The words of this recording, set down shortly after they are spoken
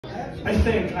I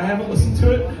think. I haven't listened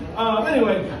to it.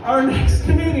 Anyway, our next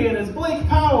comedian is Blake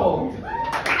Powell.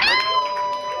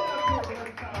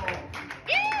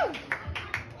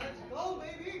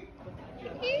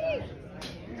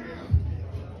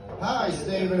 Hi,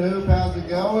 Stave Hoop. How's it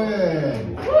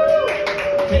going?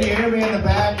 Can you hear me in the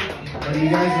back? Or do you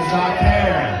guys just not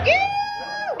care?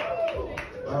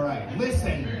 All right,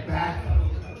 listen, back.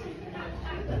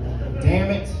 Damn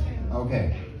it.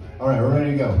 Okay. All right, we're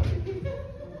ready to go.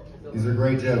 These are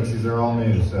great jokes. These are all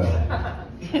new, so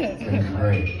it's gonna be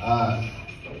great.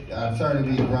 I'm sorry to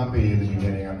be grumpy at the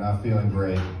beginning. I'm not feeling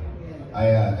great.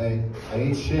 I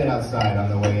ate shit outside on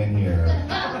the way in here,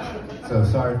 so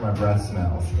sorry if my breath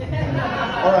smells.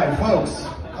 All right, folks.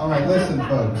 All right, listen,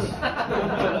 folks.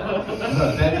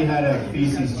 Look, Betty had a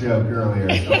feces joke earlier,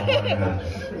 so I'm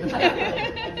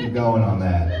gonna keep going on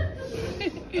that.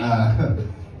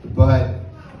 But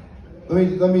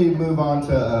let me move on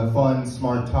to a fun,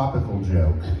 smart, topical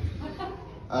joke.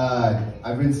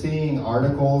 I've been seeing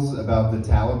articles about the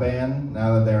Taliban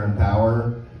now that they're in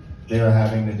power. They're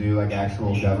having to do like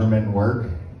actual government work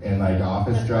and like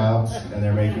office jobs, and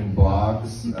they're making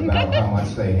blogs about how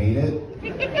much they hate it.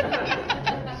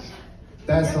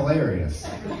 That's hilarious.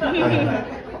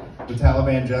 Like, the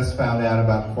Taliban just found out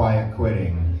about quiet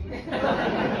quitting,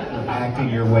 acting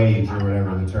your wage, or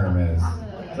whatever the term is.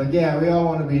 It's like, yeah, we all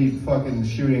want to be fucking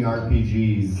shooting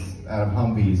RPGs out of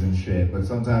Humvees and shit, but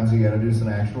sometimes you gotta do some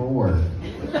actual work.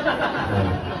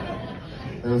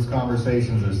 Like, those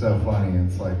conversations are so funny.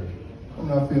 It's like, I'm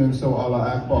not feeling so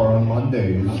Allah Akbar on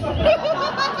Mondays.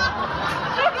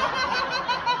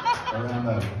 Around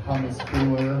the hummus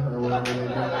cooler or whatever they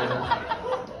do.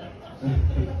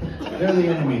 They're the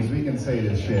enemies. We can say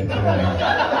this shit today.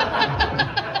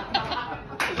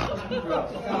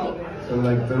 So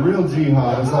like the real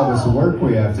jihad is all this work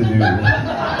we have to do.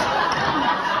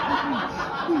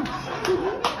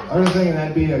 I was thinking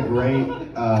that'd be a great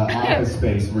Office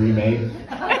Space remake.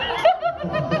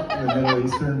 The Middle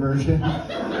Eastern version.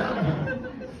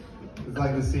 It's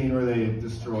like the scene where they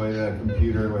destroy the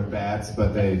computer with bats,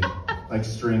 but they like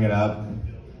string it up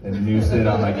and noose it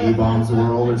on like E-Bombs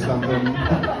World or something.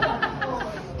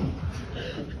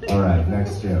 All right,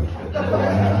 next joke.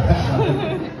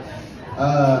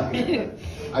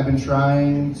 I've been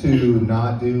trying to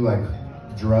not do like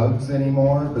drugs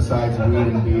anymore besides weed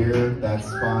and beer. That's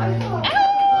fine.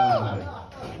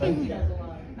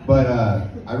 But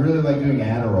I really like doing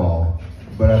Adderall,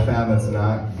 but I found that's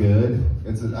not good.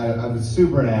 I was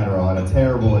super in Adderall, I had a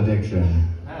terrible addiction.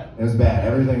 It was bad.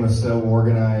 Everything was so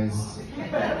organized,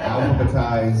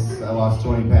 alphabetized. I lost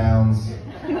 20 pounds.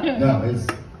 No,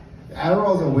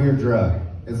 Adderall's a weird drug.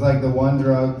 It's like the one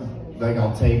drug, like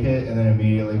I'll take it and then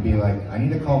immediately be like, I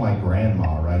need to call my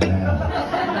grandma right now.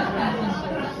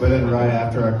 But then right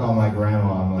after I call my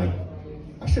grandma, I'm like,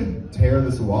 I should tear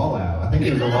this wall out. I think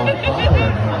there's a lot of copper in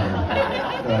here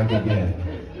that I could get.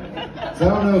 So I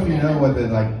don't know if you know what the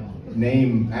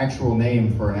actual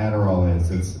name for Adderall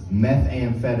is. It's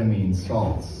methamphetamine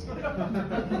salts.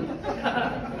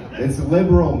 It's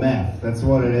liberal meth. That's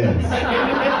what it is.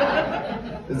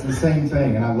 It's the same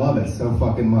thing, and I love it so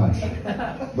fucking much.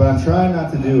 But I'm trying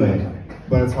not to do it.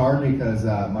 But it's hard because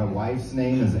my wife's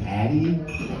name is Addie,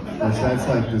 which that's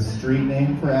like the street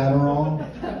name for Adderall.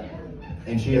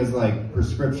 And she has like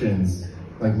prescriptions,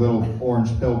 like little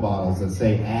orange pill bottles that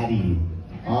say Addie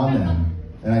on them.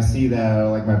 And I see that out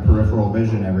of like my peripheral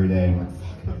vision every day. I'm like,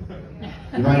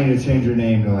 fuck. You might need to change your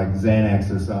name to like Xanax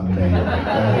or something, babe. I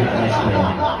hate that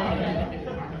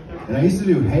shit. And I used to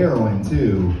do heroin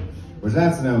too, which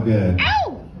that's no good.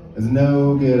 It's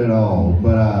no good at all.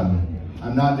 But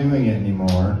I'm not doing it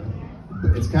anymore.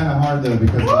 It's kind of hard though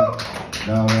because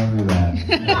no, don't do that.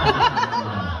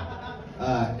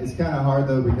 It's kind of hard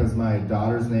though because my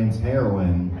daughter's name's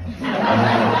Heroin.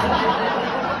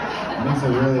 It makes it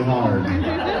really hard.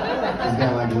 She's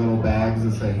got like little bags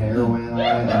that say heroin on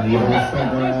it and needles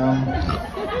sitting around.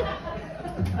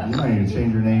 You might need to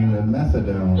change your name to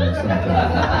Methadone or something.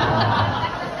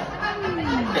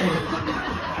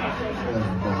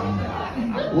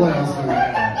 What else do we have?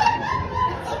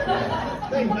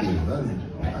 Thank you. That was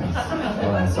nice.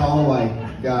 Alright, Solid White,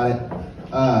 got it.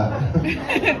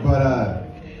 But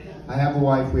I have a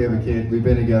wife, we have a kid. We've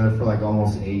been together for like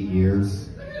almost 8 years.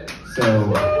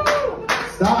 So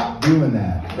stop doing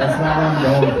that. That's not what I'm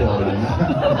going for right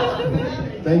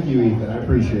now. Thank you, Ethan. I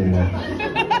appreciate it.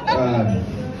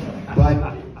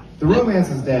 But the romance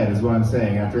is dead, is what I'm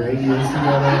saying. After 8 years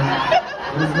together,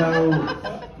 there's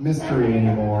no mystery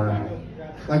anymore.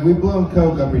 Like, we've blown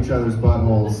coke up each other's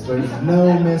buttholes. There's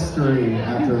no mystery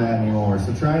after that anymore.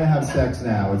 So trying to have sex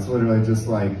now, it's literally just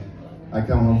like, I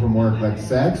come home from work like,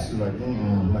 sex? She's like,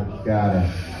 I'm like, got it.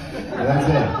 And that's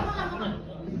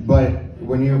it. But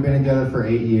when you've been together for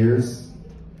 8 years,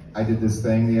 I did this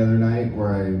thing the other night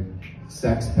where I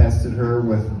sex pested her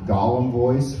with Gollum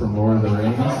voice from Lord of the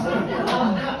Rings.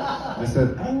 I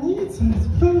said, I need some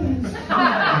spoons.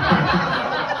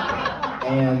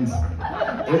 And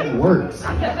it worked.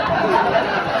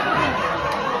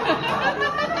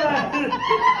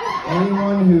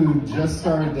 Anyone who just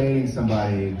started dating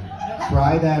somebody,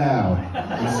 try that out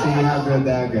and see how good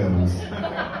that goes.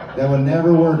 That would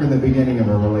never work in the beginning of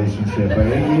a relationship, but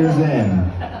 8 years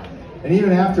in, and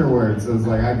even afterwards, it was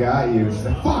like, I got you. She's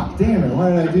like, fuck, damn it, why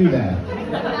did I do that?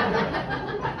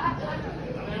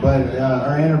 But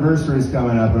our anniversary's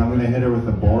coming up, and I'm gonna hit her with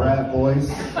the Borat voice.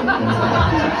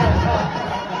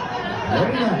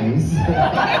 Very nice.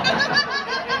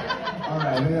 All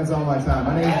right, I think that's all my time.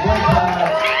 My name's Blake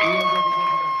Powell.